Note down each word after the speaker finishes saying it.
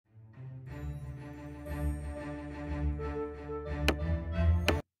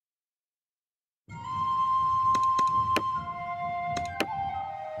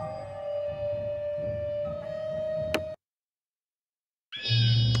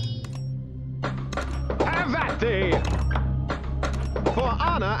thee! For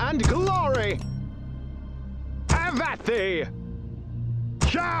honor and glory! Have at thee!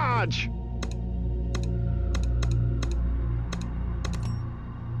 Charge!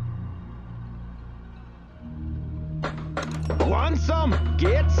 Want some?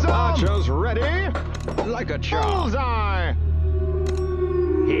 Get some! Archers ready? Like a charm. Bullseye!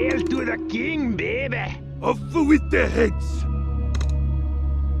 Hail to the king, baby! Off with the heads!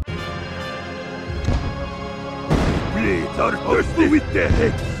 Blades are thirsty with the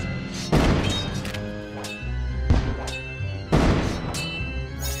heads!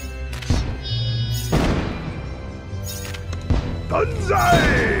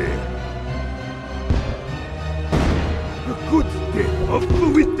 Banzai! A good day, off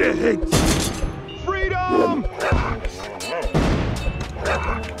with the heads! Freedom!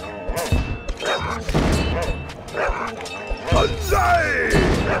 Banzai!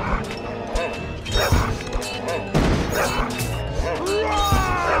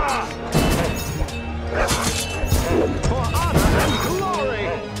 For honor and glory!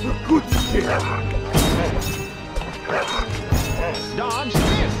 A good day! Dodge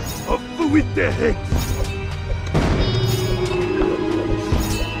this! Off with the heads!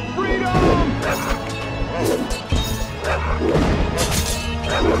 Freedom!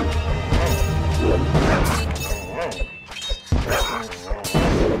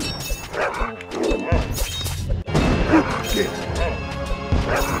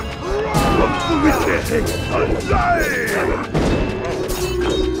 Off with the heads! Banzai!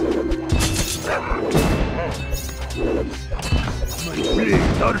 My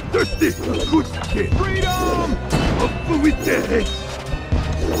blades are thirsty! Good day! Freedom! Off with the heads!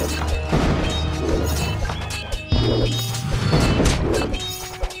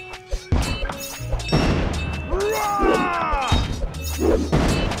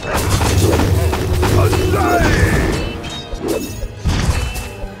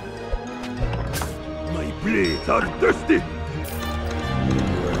 My blades are thirsty!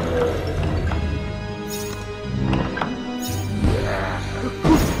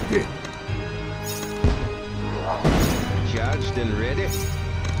 Good day! Charged and ready?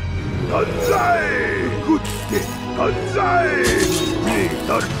 Banzai! Good day! Banzai! Blades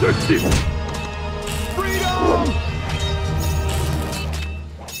are thirsty! Freedom!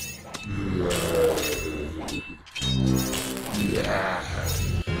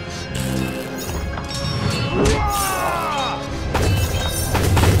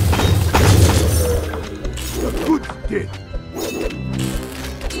 Good day!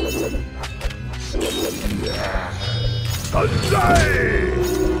 Banzai!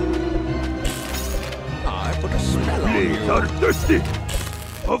 I put a spell on Blades you. are thirsty!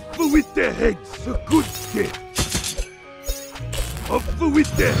 Off with the heads! A good day! Off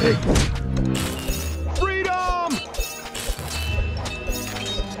with the heads! Freedom!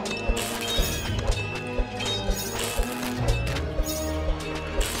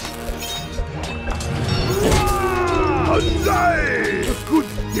 Banzai! A good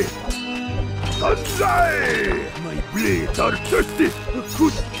day! Banzai! My blades are thirsty! A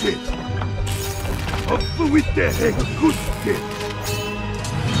good day! Off with the head! A good day!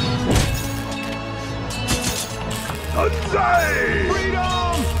 Banzai!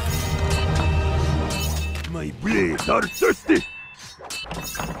 Freedom! My blades are thirsty!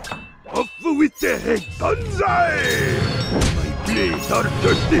 Off with the head! Banzai! My blades are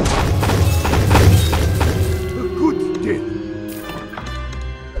thirsty! A good day!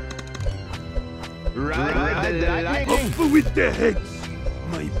 Ride the lightning! Off with the heads!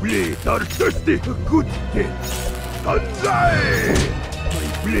 My blades are thirsty! A good day! Banzai! My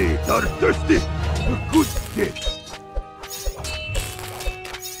blades are thirsty! A good day!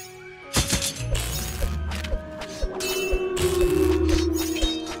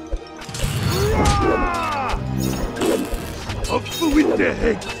 Off with the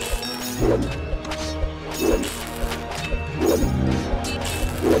heads!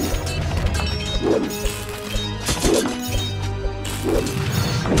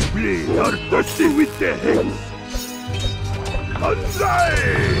 Blades are thirsty with the heads! Banzai!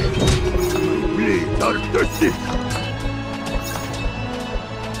 My blades are thirsty!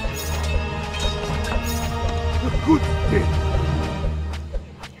 A good day!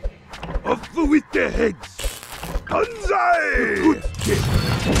 Off with the heads! Banzai! A good day!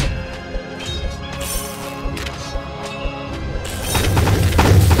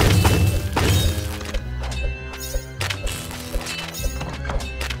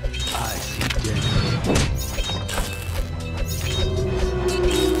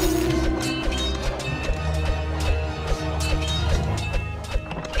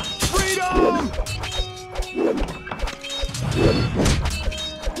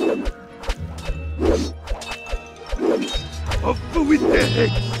 Off with the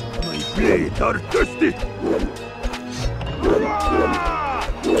heads! My blades are thirsty!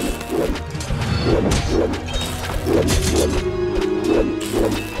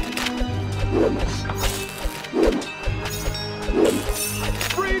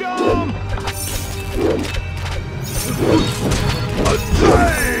 Freedom!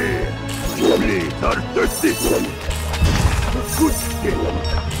 Banzai! My blades are thirsty! Good day!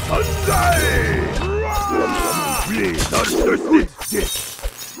 Banzai! Blades are thirsty!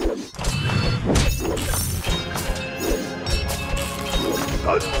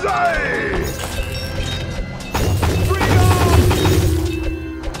 Banzai! Freedom!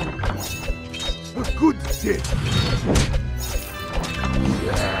 A good day!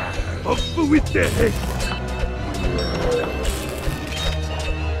 Up with the head!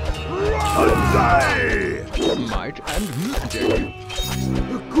 Banzai! Might and magic.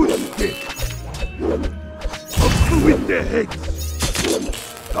 A good day! Up with the heads!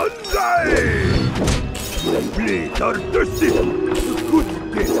 Banzai! My blades are thirsty! A good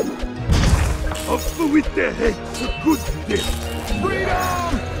day! Up with the heads! A good day!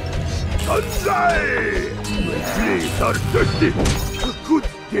 Freedom! Banzai! My blades are thirsty! A good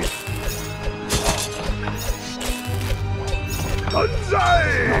day! Banzai!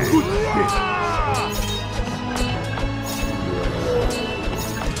 Good day!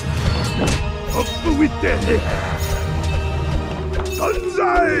 Up with the head!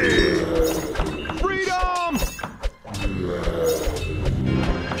 Banzai! Freedom!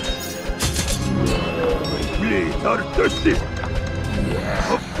 Blades are thirsty!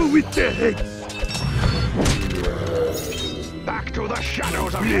 Up with the heads! Back to the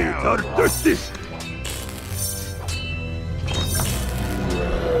shadows of Blades hell! are thirsty!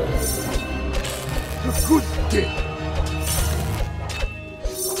 A good day!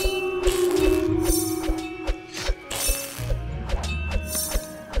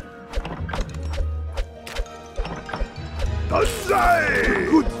 Banzai!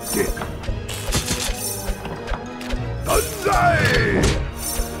 Good day! Banzai!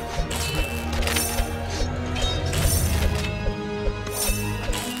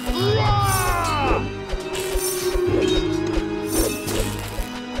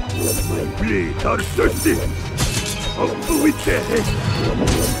 My blades are thirsty! Up with the head!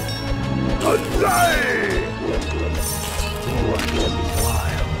 Banzai!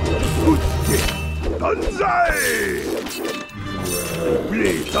 Good day! Banzai! My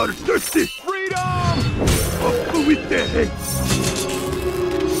blades are thirsty! Freedom! Up with the head!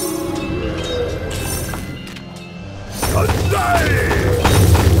 Banzai!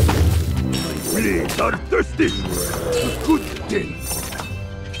 My blades are thirsty! Good day!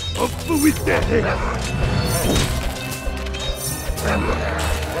 Up with the head!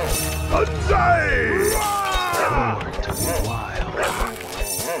 Banzai! Born to be wild.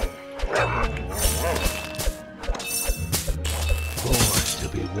 Born to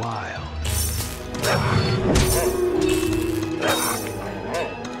be wild.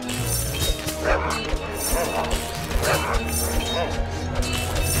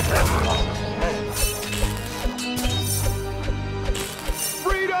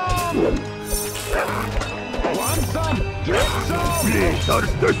 Freedom! Want some? Get some! Blades are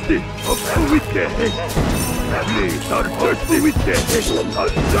thirsty! Up with the head! Blades are thirsty with the head!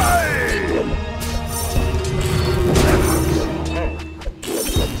 Banzai!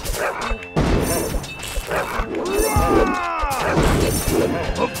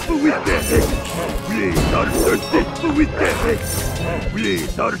 Up with the head! Blades are thirsty! Up with the head!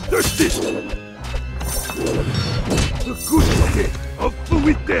 Blades are thirsty! A good day! Up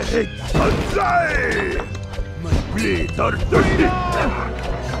with the head! Banzai! My blades are thirsty!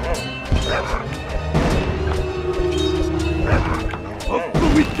 Up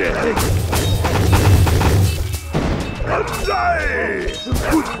with the head! Banzai! A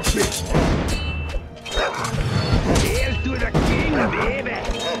good day! Hail to the king, baby!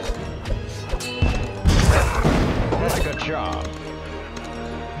 Like a charm.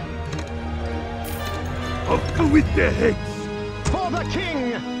 Up with the heads! For the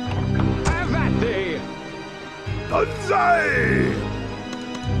king! Have at thee! Banzai!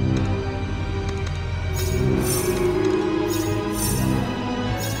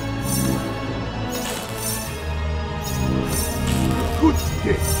 Good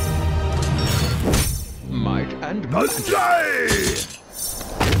day! Might and magic. Banzai!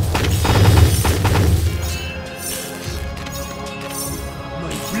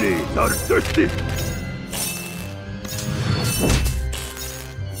 My blades are thirsty!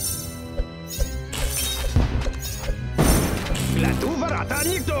 Tu varata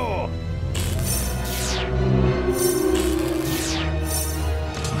nikto!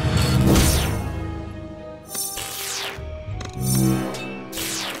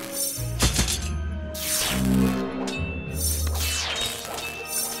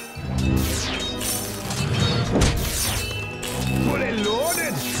 Fully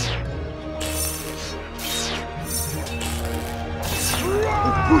loaded!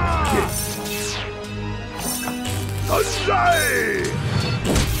 Good hit! Banzai!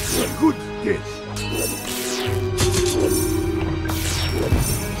 Good hit!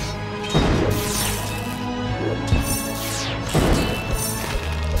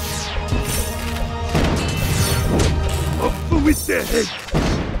 Up with the head!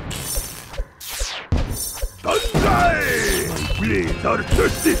 Banzai! My blades are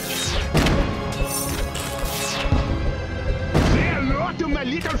thirsty! Say hello to my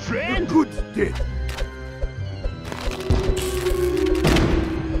little friend! Good hit!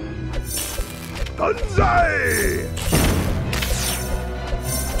 Banzai!